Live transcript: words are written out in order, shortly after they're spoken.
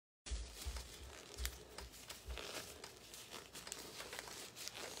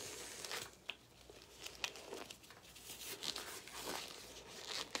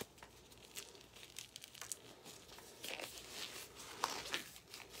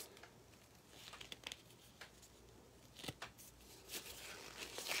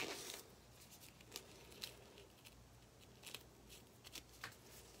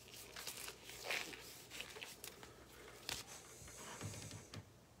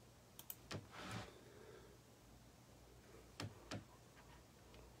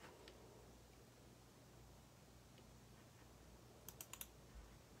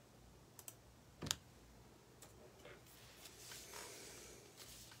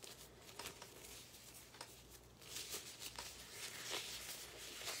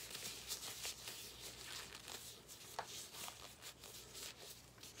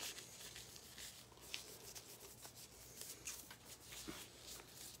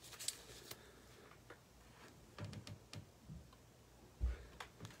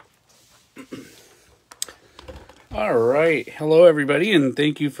All right. Hello, everybody, and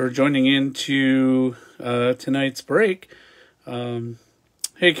thank you for joining in to tonight's break.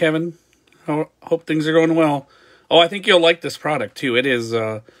 Hey, Kevin. Hope things are going well. Oh, I think you'll like this product, too. It is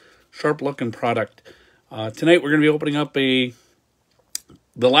a sharp-looking product. Tonight, we're going to be opening up the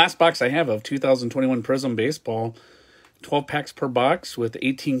last box I have of 2021 Prizm Baseball. 12 packs per box with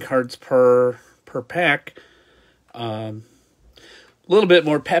 18 cards per pack. A little bit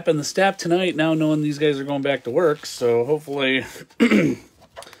more pep in the step tonight now, knowing these guys are going back to work. So hopefully,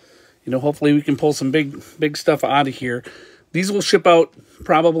 hopefully we can pull some big stuff out of here. These will ship out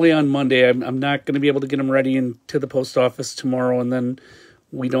probably on Monday. I'm not going to be able to get them ready into the post office tomorrow, and then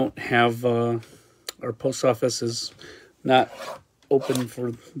we don't have our post office is not open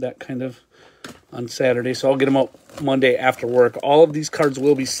for that kind of on Saturday. So I'll get them out Monday after work. All of these cards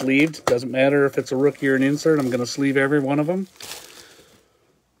will be sleeved. Doesn't matter if it's a rookie or an insert. I'm going to sleeve every one of them.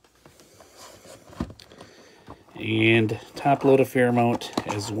 And top load a fair amount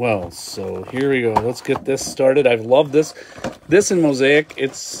as well. So here we go. Let's get this started. I've loved this in Mosaic.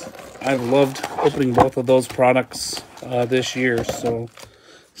 I've loved opening both of those products this year. So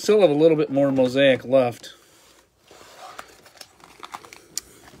still have a little bit more Mosaic left,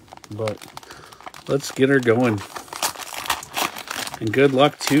 but let's get her going. And good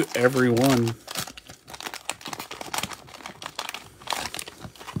luck to everyone.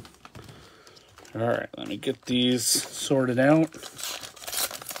 All right, let me get these sorted out.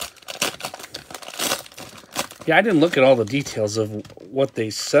 Yeah, I didn't look at all the details of what they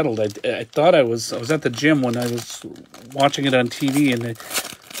settled. I thought I was at the gym when I was watching it on TV, and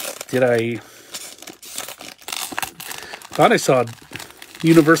I thought I saw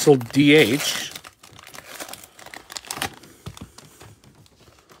Universal DH.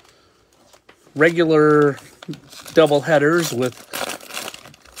 Regular double headers with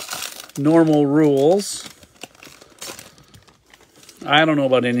normal rules. I don't know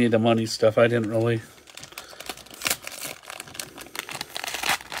about any of the money stuff. I didn't really.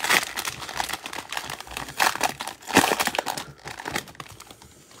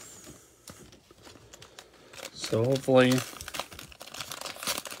 So hopefully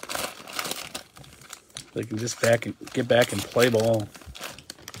they can just get back and play ball.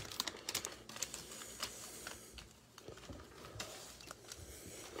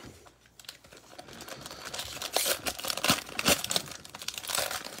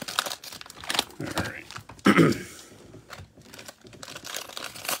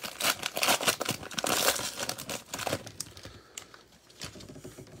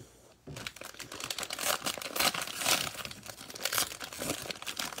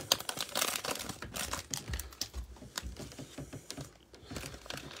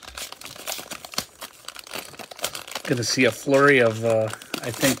 Going to see a flurry of, I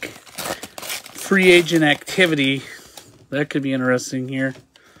think, free agent activity. That could be interesting here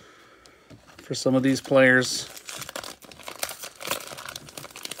for some of these players.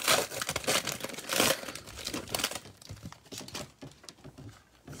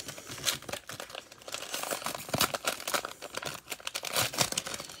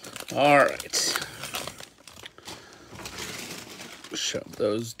 All right. Shove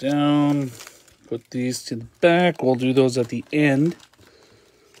those down. Put these to the back. We'll do those at the end,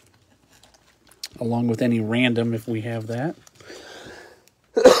 along with any random if we have that.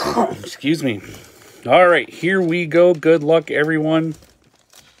 Excuse me. All right, here we go. Good luck, everyone.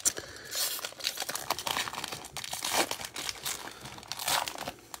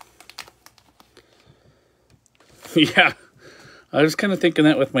 Yeah, I was kind of thinking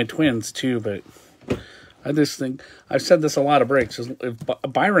that with my twins too, but I just think, I've said this a lot of breaks, if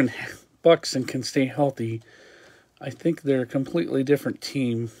Byron Buxton can stay healthy, I think they're a completely different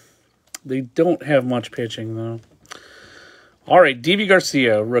team. They don't have much pitching, though. All right, D.V.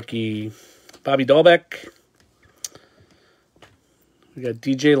 Garcia, rookie. Bobby Dahlbeck. We got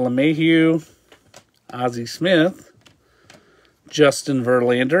DJ LeMahieu. Ozzie Smith. Justin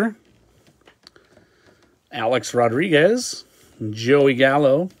Verlander. Alex Rodriguez. Joey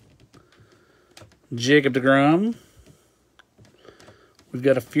Gallo. Jacob deGrom. We've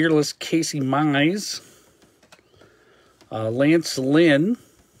got a fearless Casey Mize. Lance Lynn.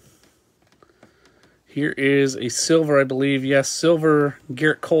 Here is a silver, I believe. Yes, silver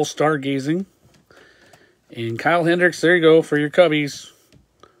Garrett Cole stargazing. And Kyle Hendricks, there you go for your Cubbies.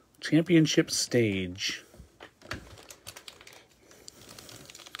 Championship stage.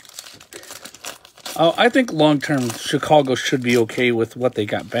 I think long-term Chicago should be okay with what they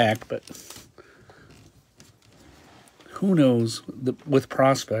got back, but who knows with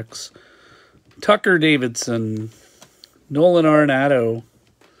prospects. Tucker Davidson, Nolan Arenado,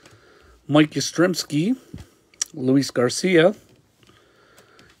 Mike Yastrzemski, Luis Garcia,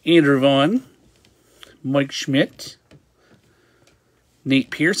 Andrew Vaughn, Mike Schmidt, Nate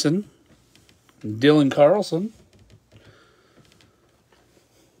Pearson, Dylan Carlson.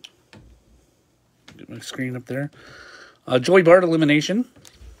 Get my screen up there. Joey Bart elimination.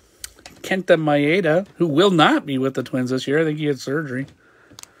 Kenta Maeda, who will not be with the Twins this year. I think he had surgery.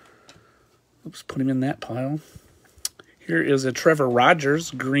 Oops, put him in that pile. Here is a Trevor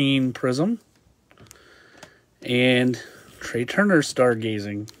Rogers green Prizm. And Trey Turner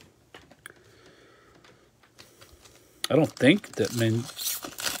stargazing. I don't think that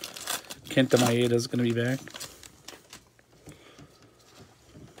Kenta Maeda is going to be back.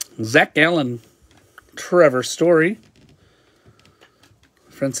 Zach Allen, Trevor Story,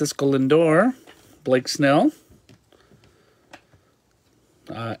 Francisco Lindor, Blake Snell,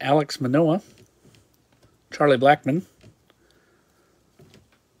 Alex Manoah, Charlie Blackmon,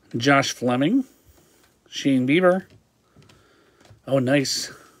 Josh Fleming, Shane Bieber. Oh,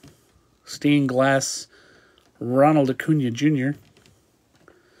 nice. Stained glass Ronald Acuna Jr.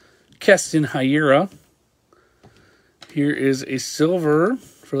 Keston Hiura. Here is a silver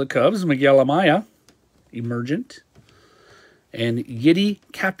for the Cubs, Miguel Amaya, Emergent. And Yiddy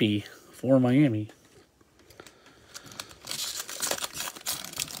Cappy for Miami.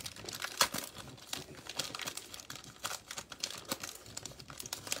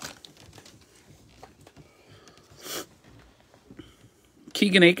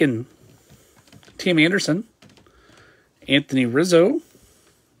 Keegan Aiken, Tim Anderson, Anthony Rizzo.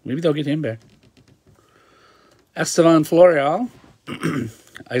 Maybe they'll get him back. Estevan Florial,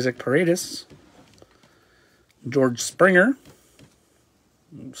 Isaac Paredes, George Springer.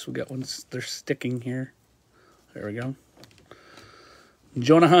 Oops, we got ones, they're sticking here. There we go.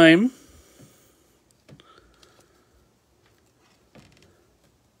 Jonah Heim,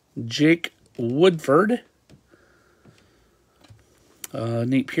 Jake Woodford,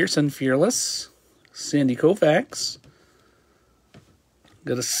 Nate Pearson, Fearless, Sandy Koufax.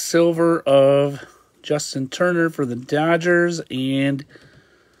 Got a silver of Justin Turner for the Dodgers and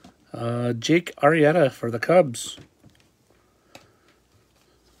Jake Arrieta for the Cubs.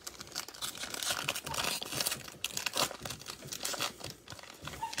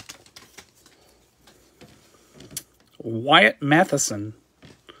 Wyatt Matheson,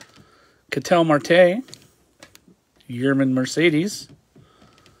 Ketel Marte, Yerman Mercedes,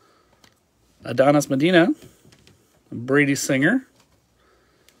 Adonis Medina, Brady Singer.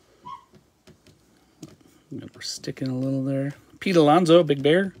 We're sticking a little there. Pete Alonso, Big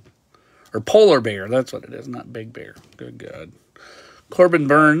Bear. Or Polar Bear, that's what it is, not Big Bear. Good God. Corbin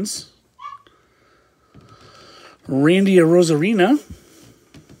Burns. Randy Rosarina,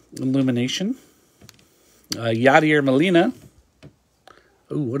 Illumination. Yadier Molina.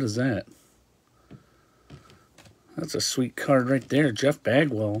 Ooh, what is that? That's a sweet card right there. Jeff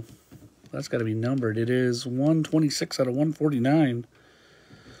Bagwell. That's got to be numbered. It is 126 out of 149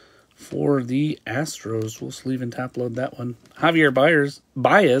 for the Astros. We'll sleeve and top load that one. Javier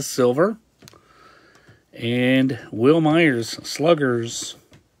Baez, silver. And Will Myers, Sluggers.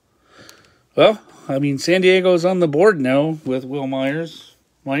 Well, I mean, San Diego's on the board now with Will Myers.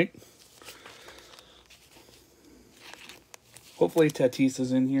 Mike. Hopefully Tatis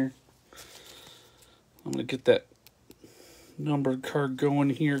is in here. I'm going to get that numbered card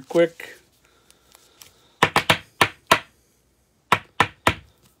going here quick.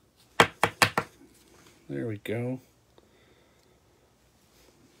 There we go.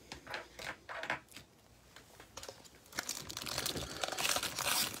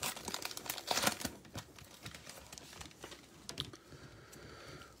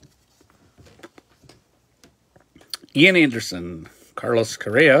 Ian Anderson, Carlos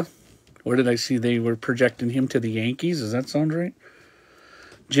Correa. Where did I see they were projecting him to the Yankees? Does that sound right?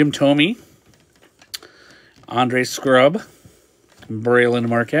 Jim Thome, Andre Scrub, Braylon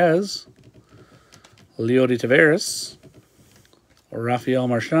Marquez, Leody Taveras, Rafael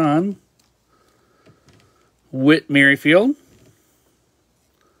Marchand, Whit Merrifield,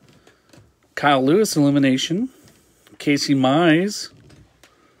 Kyle Lewis, Illumination, Casey Mize,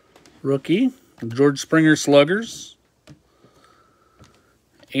 rookie, George Springer, Sluggers,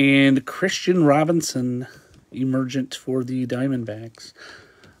 and Christian Robinson, Emergent for the Diamondbacks.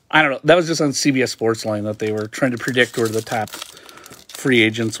 I don't know. That was just on CBS Sports Line that they were trying to predict where the top free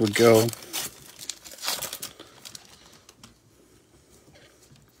agents would go.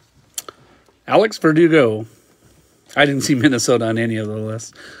 Alex Verdugo. I didn't see Minnesota on any of the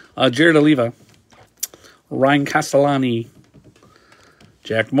lists. Jared Oliva. Ryan Castellani.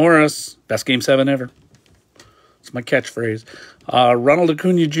 Jack Morris. Best Game 7 ever. It's my catchphrase. Ronald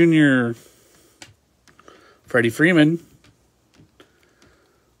Acuna Jr. Freddie Freeman.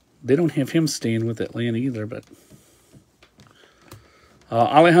 They don't have him staying with Atlanta either, but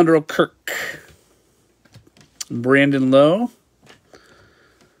Alejandro Kirk, Brandon Lowe,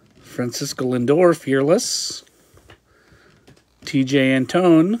 Francisco Lindor, Fearless, TJ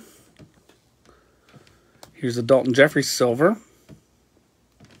Antone. Here's a Dalton Jeffries silver.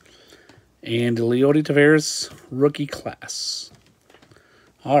 And Leody Taveras rookie class.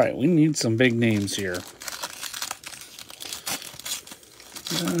 All right, we need some big names here.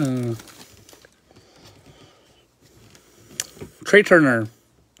 Trey Turner.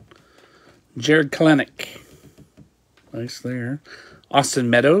 Jared Kalenic. Nice there. Austin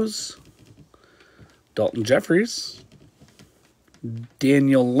Meadows. Dalton Jeffries.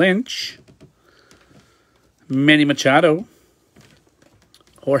 Daniel Lynch. Manny Machado.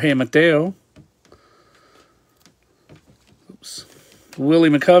 Jorge Mateo. Oops. Willie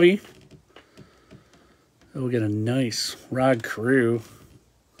McCovey. Oh, we get a nice Rod Carew.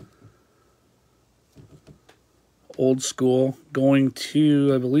 Old school. Going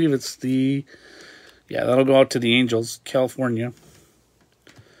to, I believe it's the, yeah, that'll go out to the Angels, California.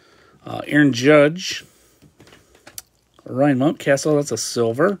 Aaron Judge. Ryan Mountcastle, that's a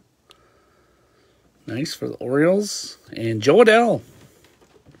silver. Nice for the Orioles. And Joe Adell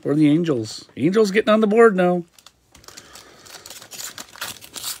for the Angels. Angels getting on the board now.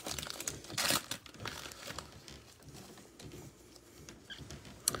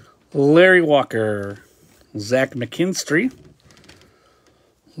 Larry Walker. Zach McKinstry.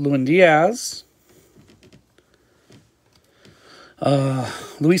 Luis Diaz.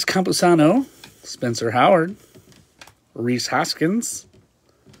 Luis Campusano. Spencer Howard. Reese Hoskins.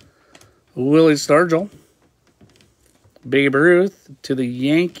 Willie Stargell. Babe Ruth to the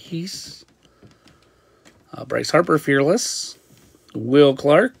Yankees. Bryce Harper, Fearless. Will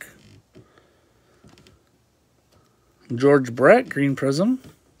Clark. George Brett, Green Prizm.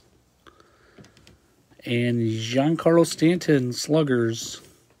 And Giancarlo Stanton, Sluggers.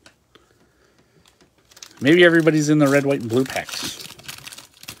 Maybe everybody's in the red, white, and blue packs.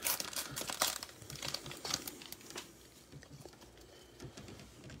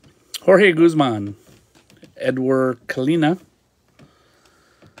 Jorge Guzman. Edward Kalina.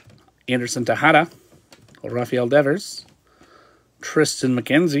 Anderson Tejada. Rafael Devers. Tristan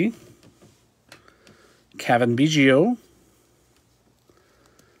McKenzie. Kevin Biggio.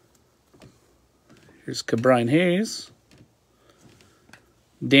 Here's Cabrian Hayes.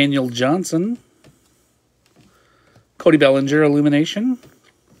 Daniel Johnson. Cody Bellinger, Illumination.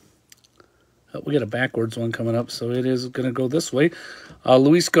 Oh, we got a backwards one coming up, so it is going to go this way.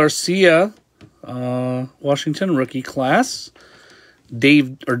 Luis Garcia, Washington rookie class.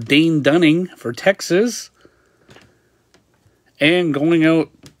 Dane Dunning for Texas. And going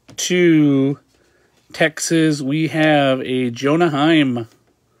out to Texas, we have a Jonah Heim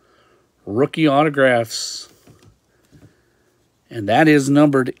rookie autographs. And that is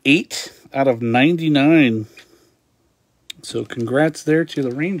numbered 8 out of 99. So congrats there to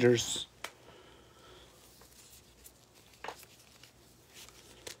the Rangers.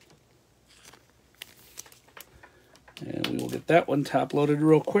 And we will get that one top loaded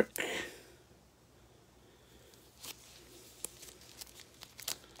real quick.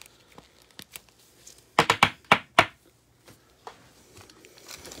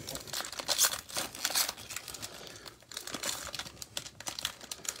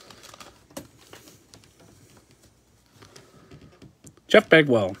 Jeff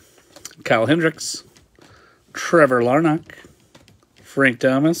Bagwell, Kyle Hendricks, Trevor Larnach, Frank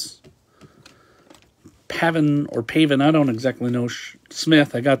Thomas, Pavin, I don't exactly know,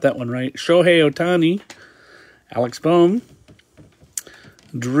 Smith, I got that one right, Shohei Ohtani, Alex Bohm,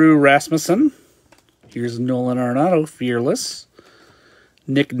 Drew Rasmussen, here's Nolan Arenado, Fearless,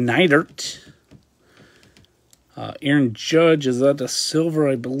 Nick Neidert, Aaron Judge, is that a silver?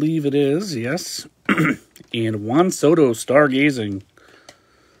 I believe it is, yes, and Juan Soto, Stargazing.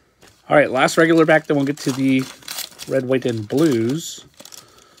 All right, last regular pack, then we'll get to the red, white, and blues.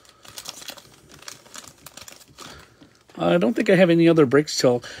 I don't think I have any other breaks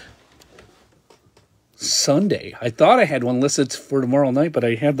till Sunday. I thought I had one listed for tomorrow night, but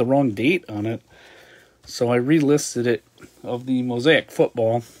I had the wrong date on it. So I relisted it of the Mosaic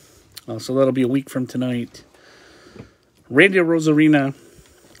football. So that'll be a week from tonight. Randy Rosarina,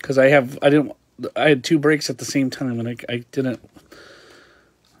 because I had 2 breaks at the same time, and I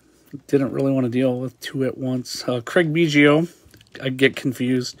didn't really want to deal with 2 at once. Craig Biggio, I get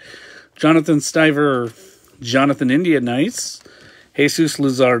confused. Jonathan Stiver, Jonathan India, nice. Jesus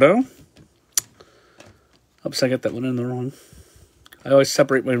Luzardo. Oops, I got that one in the wrong. I always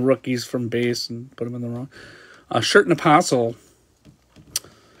separate my rookies from base and put them in the wrong. Shirt and Apostle.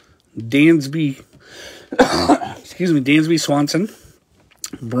 Dansby, excuse me, Dansby Swanson.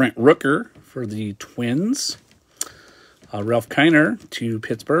 Brent Rooker for the Twins. Ralph Kiner to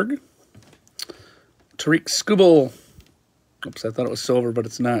Pittsburgh. Tariq Skubal. Oops, I thought it was silver, but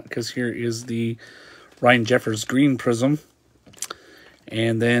it's not, because here is the Ryan Jeffers green Prizm.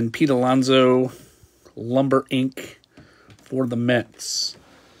 And then Pete Alonso Lumber Ink for the Mets.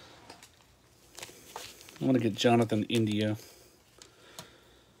 I want to get Jonathan India.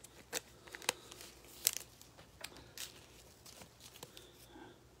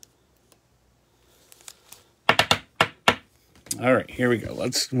 All right, here we go.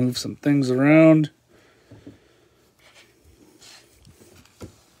 Let's move some things around.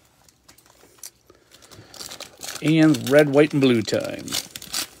 And red, white, and blue time.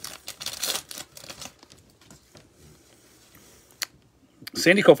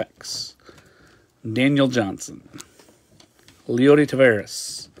 Sandy Koufax. Daniel Johnson. Leody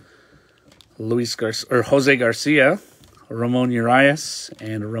Taveras. Jose Garcia. Ramon Urias.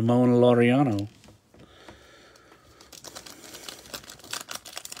 And Ramon Laureano.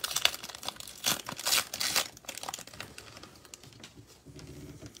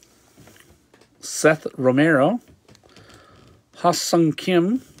 Seth Romero, Ha-Sung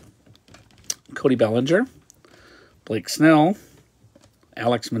Kim, Cody Bellinger, Blake Snell,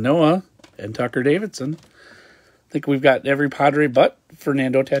 Alex Manoah, and Tucker Davidson. I think we've got every Padre but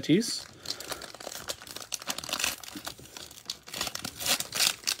Fernando Tatis.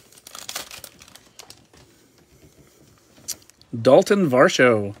 Dalton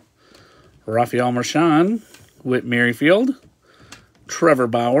Varsho, Rafael Marchand, Whit Merrifield, Trevor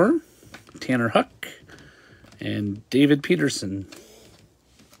Bauer, Tanner Huck, and David Peterson.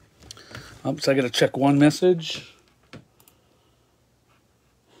 Oops, I got to check one message.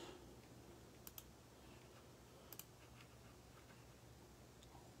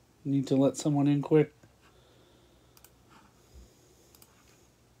 Need to let someone in quick.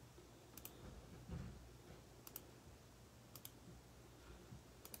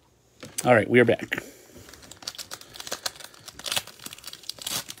 All right, we are back.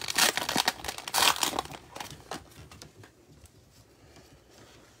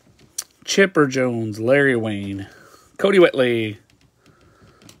 Chipper Jones, Larry Wayne, Cody Whitley,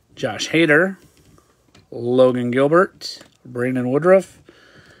 Josh Hader, Logan Gilbert, Brandon Woodruff,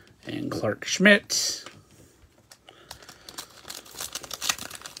 and Clark Schmidt.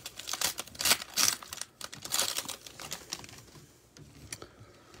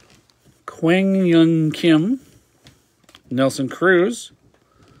 Kwang Young Kim, Nelson Cruz,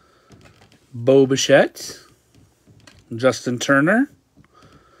 Bo Bichette, Justin Turner,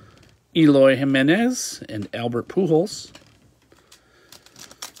 Eloy Jimenez, and Albert Pujols.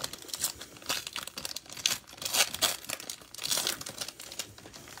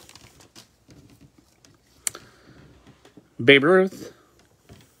 Babe Ruth,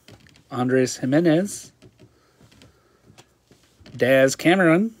 Andres Jimenez, Daz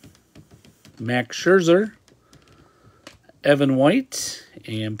Cameron, Max Scherzer, Evan White,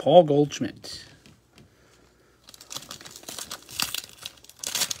 and Paul Goldschmidt.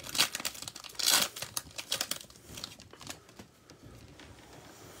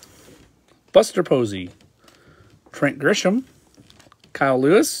 Buster Posey, Trent Grisham, Kyle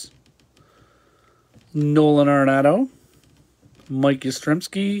Lewis, Nolan Arenado, Mike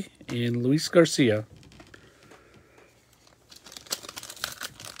Yastrzemski, and Luis Garcia.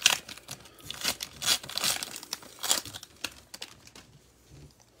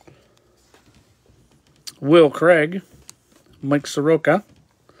 Will Craig, Mike Soroka,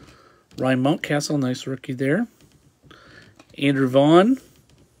 Ryan Mountcastle, nice rookie there, Andrew Vaughn,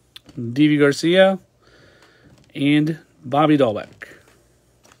 Deivi Garcia, and Bobby Dahlbeck.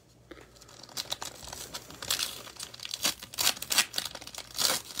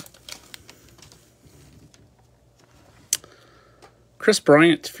 Chris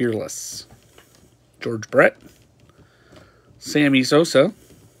Bryant, Fearless, George Brett, Sammy Sosa,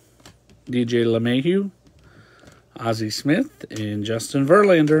 DJ LeMahieu, Ozzie Smith, and Justin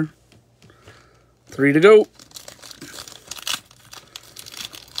Verlander. 3 to go.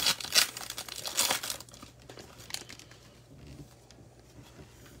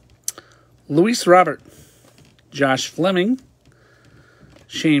 Luis Robert, Josh Fleming,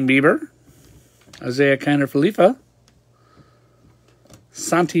 Shane Bieber, Isaiah Kiner-Falefa,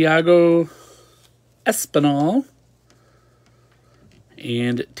 Santiago Espinal,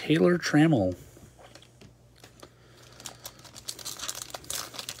 and Taylor Trammell.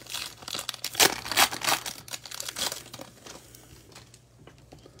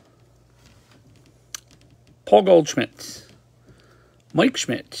 Paul Goldschmidt, Mike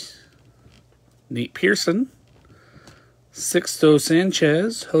Schmidt, Nate Pearson, Sixto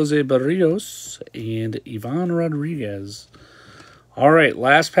Sanchez, Jose Barrios, and Ivan Rodriguez. All right,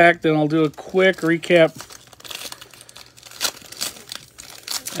 last pack, then I'll do a quick recap.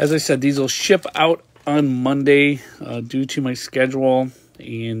 As I said, these will ship out on Monday due to my schedule,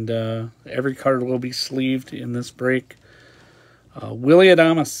 and every card will be sleeved in this break. Willie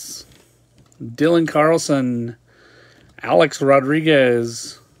Adames, Dylan Carlson, Alex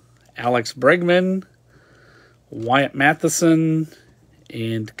Rodriguez, Alex Bregman, Wyatt Matheson,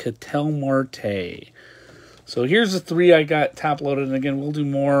 and Ketel Marte. So here's the three I got top loaded. And again, we'll do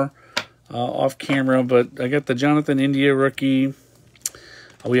more off camera, but I got the Jonathan India rookie.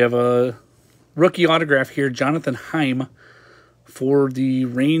 We have a rookie autograph here, Jonathan Heim, for the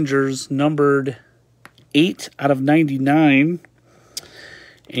Rangers, numbered 8/99.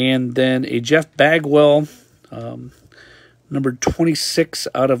 And then a Jeff Bagwell, numbered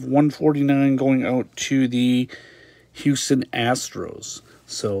 26/149, going out to the Houston Astros.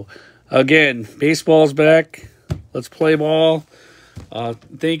 So, again, baseball's back. Let's play ball.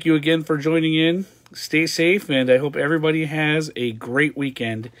 Thank you again for joining in. Stay safe, and I hope everybody has a great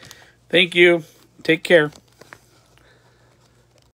weekend. Thank you. Take care.